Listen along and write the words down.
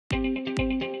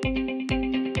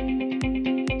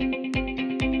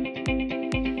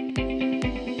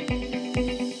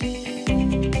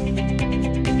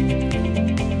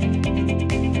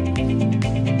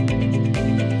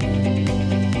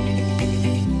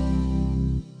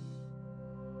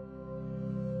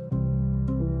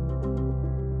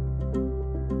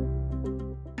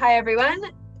Hi, everyone.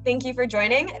 Thank you for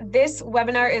joining. This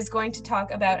webinar is going to talk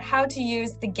about how to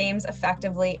use the games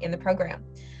effectively in the program.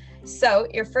 So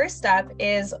your first step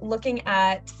is looking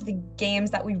at the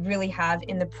games that we really have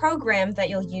in the program that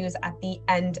you'll use at the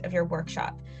end of your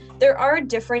workshop. There are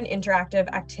different interactive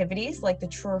activities like the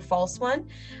true or false one,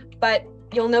 but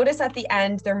you'll notice at the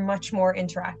end they're much more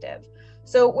interactive.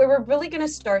 So where we're really going to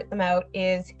start them out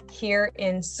is here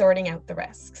in sorting out the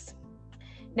risks.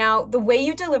 Now, the way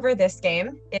you deliver this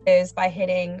game is by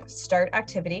hitting Start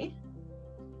Activity.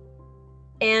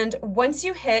 And once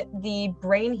you hit the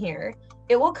brain here,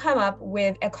 it will come up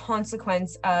with a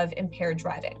consequence of impaired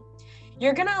driving.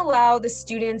 You're going to allow the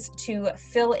students to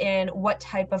fill in what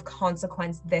type of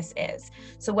consequence this is.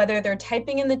 So whether they're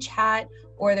typing in the chat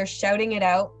or they're shouting it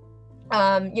out,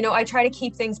 I try to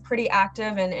keep things pretty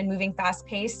active and moving fast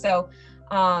paced. So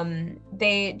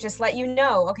they just let you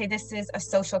know, okay, this is a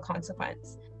social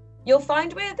consequence. You'll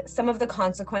find with some of the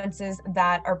consequences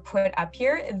that are put up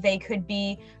here, they could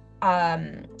be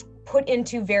put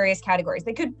into various categories.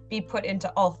 They could be put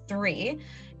into all three,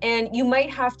 and you might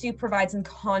have to provide some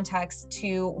context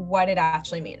to what it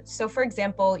actually means. So for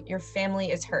example, your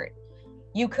family is hurt.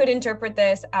 You could interpret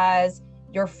this as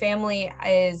your family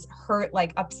is hurt,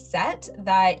 like upset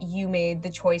that you made the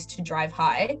choice to drive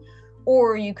high,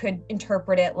 or you could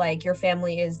interpret it like your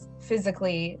family is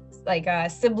physically, like a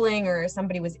sibling or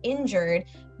somebody was injured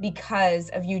because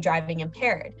of you driving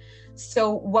impaired.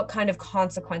 So what kind of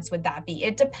consequence would that be?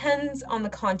 It depends on the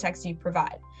context you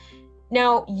provide.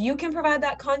 Now, you can provide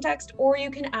that context, or you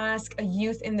can ask a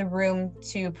youth in the room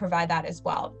to provide that as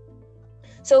well.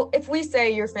 So if we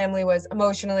say your family was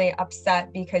emotionally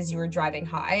upset because you were driving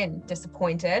high and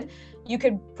disappointed, you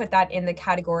could put that in the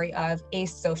category of a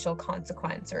social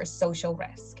consequence or a social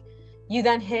risk. You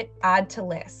then hit Add to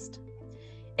List.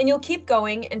 And you'll keep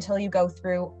going until you go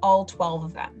through all 12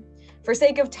 of them. For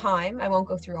sake of time, I won't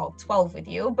go through all 12 with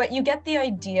you, but you get the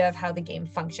idea of how the game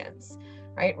functions,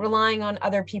 right? Relying on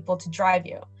other people to drive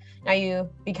you. Now you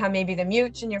become maybe the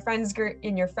mute in your friend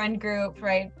group,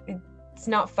 right? It's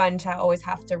not fun to always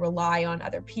have to rely on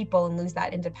other people and lose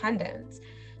that independence.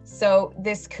 So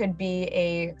this could be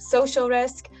a social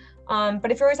risk. But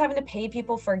if you're always having to pay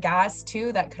people for gas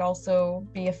too, that could also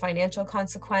be a financial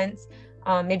consequence.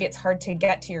 Maybe it's hard to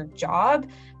get to your job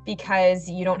because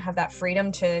you don't have that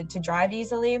freedom to drive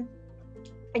easily,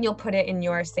 and you'll put it in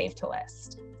your Save to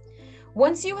List.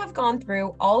 Once you have gone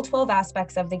through all 12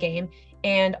 aspects of the game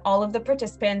and all of the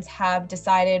participants have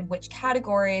decided which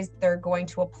categories they're going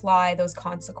to apply those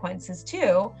consequences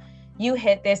to, you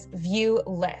hit this View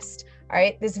List. All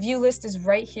right, this View List is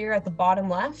right here at the bottom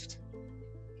left,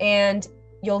 and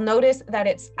you'll notice that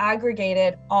it's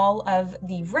aggregated all of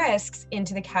the risks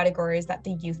into the categories that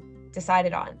the youth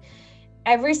decided on.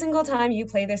 Every single time you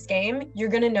play this game, you're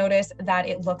going to notice that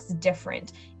it looks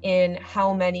different in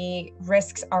how many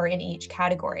risks are in each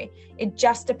category. It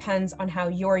just depends on how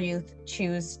your youth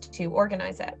choose to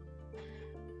organize it.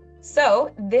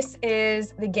 So this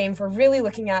is the game for really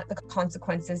looking at the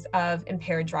consequences of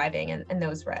impaired driving and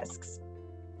those risks.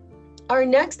 Our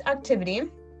next activity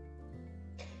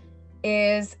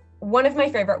is one of my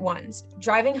favorite ones.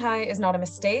 Driving high is not a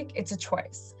mistake, it's a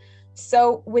choice.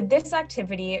 So with this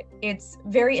activity, it's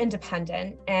very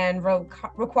independent and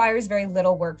requires very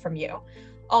little work from you.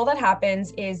 All that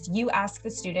happens is you ask the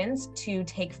students to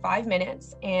take 5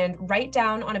 minutes and write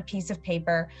down on a piece of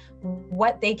paper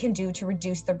what they can do to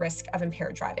reduce the risk of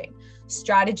impaired driving.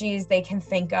 Strategies they can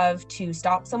think of to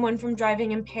stop someone from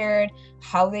driving impaired,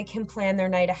 how they can plan their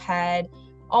night ahead,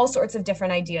 all sorts of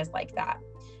different ideas like that.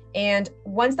 And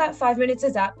once that 5 minutes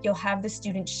is up, you'll have the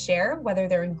students share, whether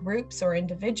they're in groups or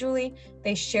individually,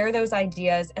 they share those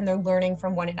ideas and they're learning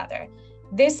from one another.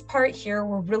 This part here,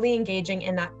 we're really engaging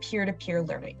in that peer-to-peer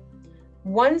learning.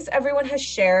 Once everyone has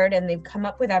shared and they've come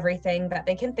up with everything that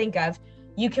they can think of,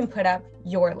 you can put up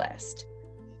your list.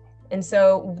 And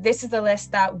so this is the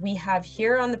list that we have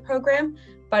here on the program,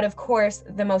 but of course,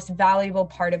 the most valuable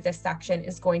part of this section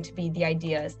is going to be the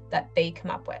ideas that they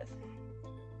come up with.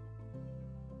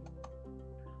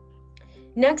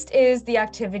 Next is the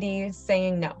activity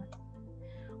saying no.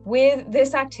 With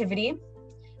this activity,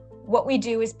 what we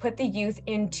do is put the youth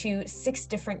into 6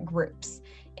 different groups.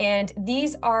 And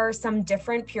these are some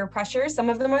different peer pressures. Some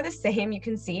of them are the same, you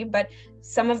can see, but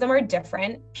some of them are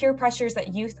different peer pressures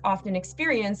that youth often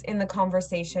experience in the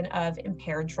conversation of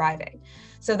impaired driving.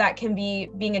 So that can be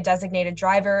being a designated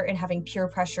driver and having peer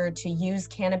pressure to use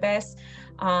cannabis,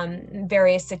 in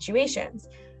various situations.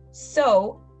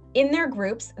 So in their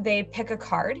groups, they pick a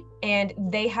card and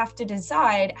they have to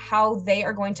decide how they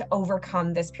are going to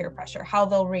overcome this peer pressure, how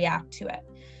they'll react to it.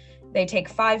 They take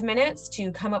 5 minutes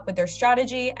to come up with their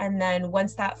strategy, and then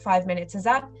once that 5 minutes is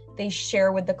up, they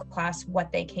share with the class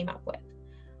what they came up with.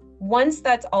 Once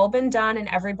that's all been done and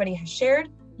everybody has shared,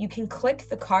 you can click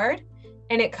the card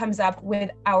and it comes up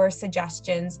with our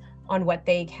suggestions on what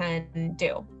they can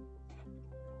do.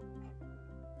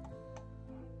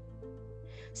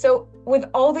 So with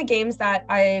all the games that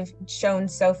I've shown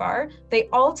so far, they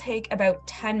all take about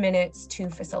 10 minutes to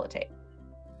facilitate.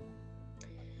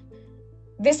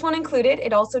 This one included,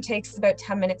 it also takes about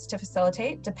 10 minutes to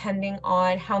facilitate, depending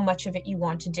on how much of it you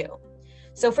want to do.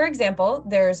 So for example,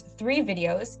 there's 3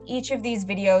 videos. Each of these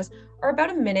videos are about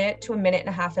 1 minute to 1.5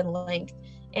 minutes in length.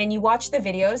 And you watch the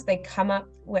videos, they come up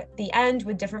with the end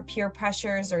with different peer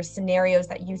pressures or scenarios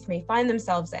that youth may find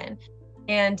themselves in.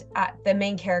 And the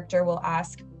main character will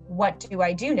ask, what do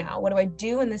I do now? What do I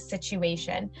do in this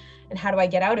situation? And how do I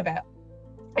get out of it?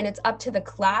 And it's up to the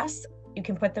class. You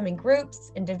can put them in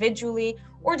groups, individually,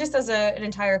 or just as an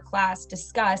entire class,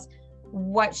 discuss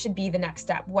what should be the next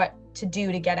step, what to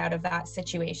do to get out of that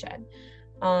situation.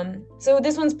 So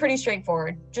this one's pretty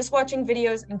straightforward, just watching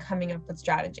videos and coming up with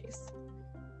strategies.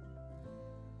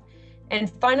 And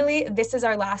finally, this is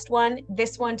our last one.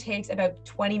 This one takes about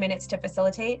 20 minutes to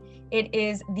facilitate. It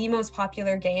is the most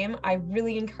popular game. I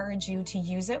really encourage you to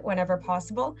use it whenever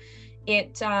possible.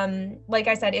 It, like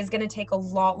I said, is going to take a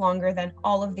lot longer than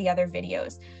all of the other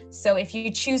videos. So if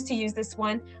you choose to use this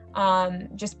one,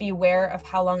 just be aware of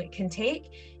how long it can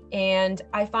take. And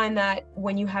I find that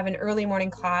when you have an early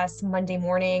morning class, Monday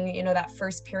morning, you know, that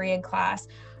first period class,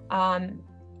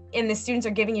 and the students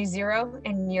are giving you 0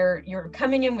 and you're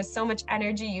coming in with so much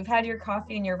energy, you've had your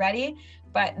coffee and you're ready,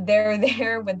 but they're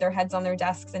there with their heads on their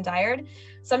desks and tired.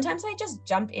 Sometimes I just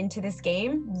jump into this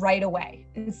game right away.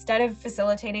 Instead of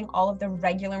facilitating all of the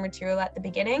regular material at the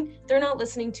beginning, they're not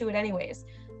listening to it anyways.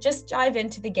 Just dive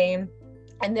into the game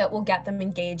and that will get them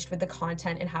engaged with the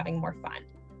content and having more fun.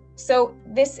 So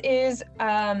this is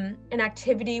an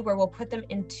activity where we'll put them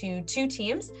into 2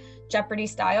 teams, Jeopardy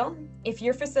style. If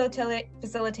you're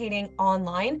facilitating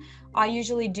online, I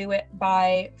usually do it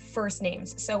by first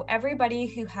names. So everybody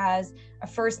who has a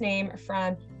first name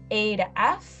from A to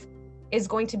F is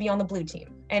going to be on the blue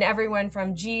team, and everyone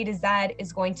from G to Z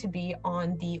is going to be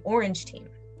on the orange team.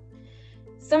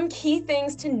 Some key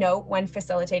things to note when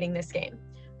facilitating this game.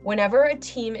 Whenever a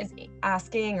team is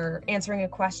asking or answering a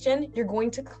question, you're going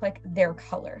to click their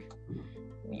color.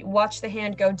 You watch the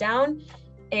hand go down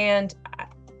and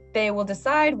they will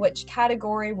decide which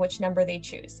category, which number they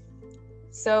choose.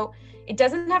 So it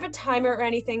doesn't have a timer or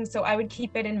anything, so I would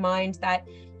keep it in mind that,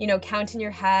 you know, count in your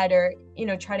head or, you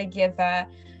know, try to give the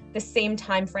same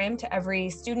time frame to every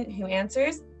student who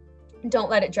answers. Don't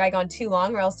let it drag on too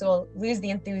long or else you'll lose the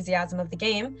enthusiasm of the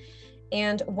game.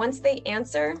 And once they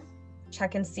answer,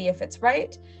 check and see if it's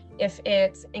right. If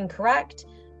it's incorrect,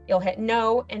 you'll hit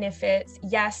no. And if it's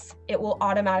yes, it will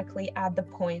automatically add the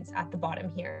points at the bottom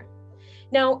here.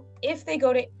 Now, if they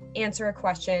go to answer a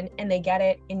question and they get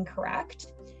it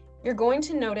incorrect, you're going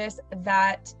to notice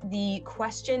that the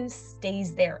question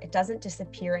stays there. It doesn't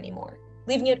disappear anymore,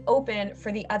 leaving it open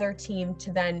for the other team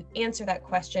to then answer that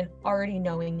question already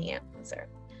knowing the answer.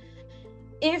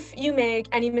 If you make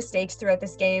any mistakes throughout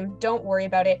this game, don't worry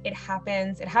about it. It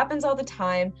happens. It happens all the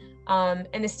time.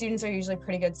 And the students are usually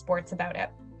pretty good sports about it.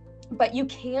 But you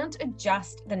can't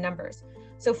adjust the numbers.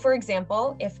 So for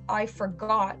example, if I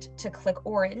forgot to click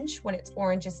orange when it's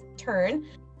orange's turn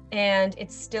and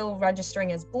it's still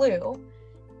registering as blue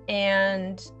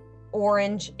and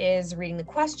orange is reading the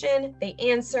question, they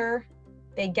answer,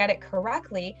 they get it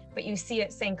correctly, but you see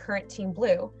it saying current team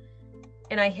blue,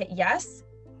 and I hit yes,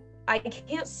 I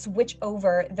can't switch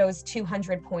over those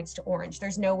 200 points to orange.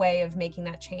 There's no way of making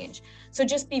that change. So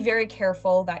just be very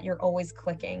careful that you're always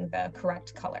clicking the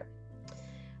correct color.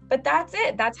 But that's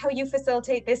it. That's how you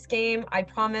facilitate this game. I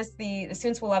promise the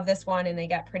students will love this one and they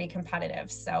get pretty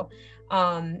competitive. So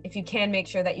if you can make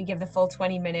sure that you give the full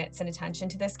 20 minutes and attention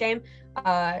to this game,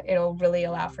 it'll really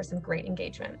allow for some great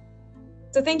engagement.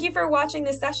 So thank you for watching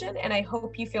this session, and I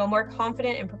hope you feel more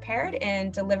confident and prepared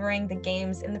in delivering the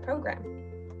games in the program.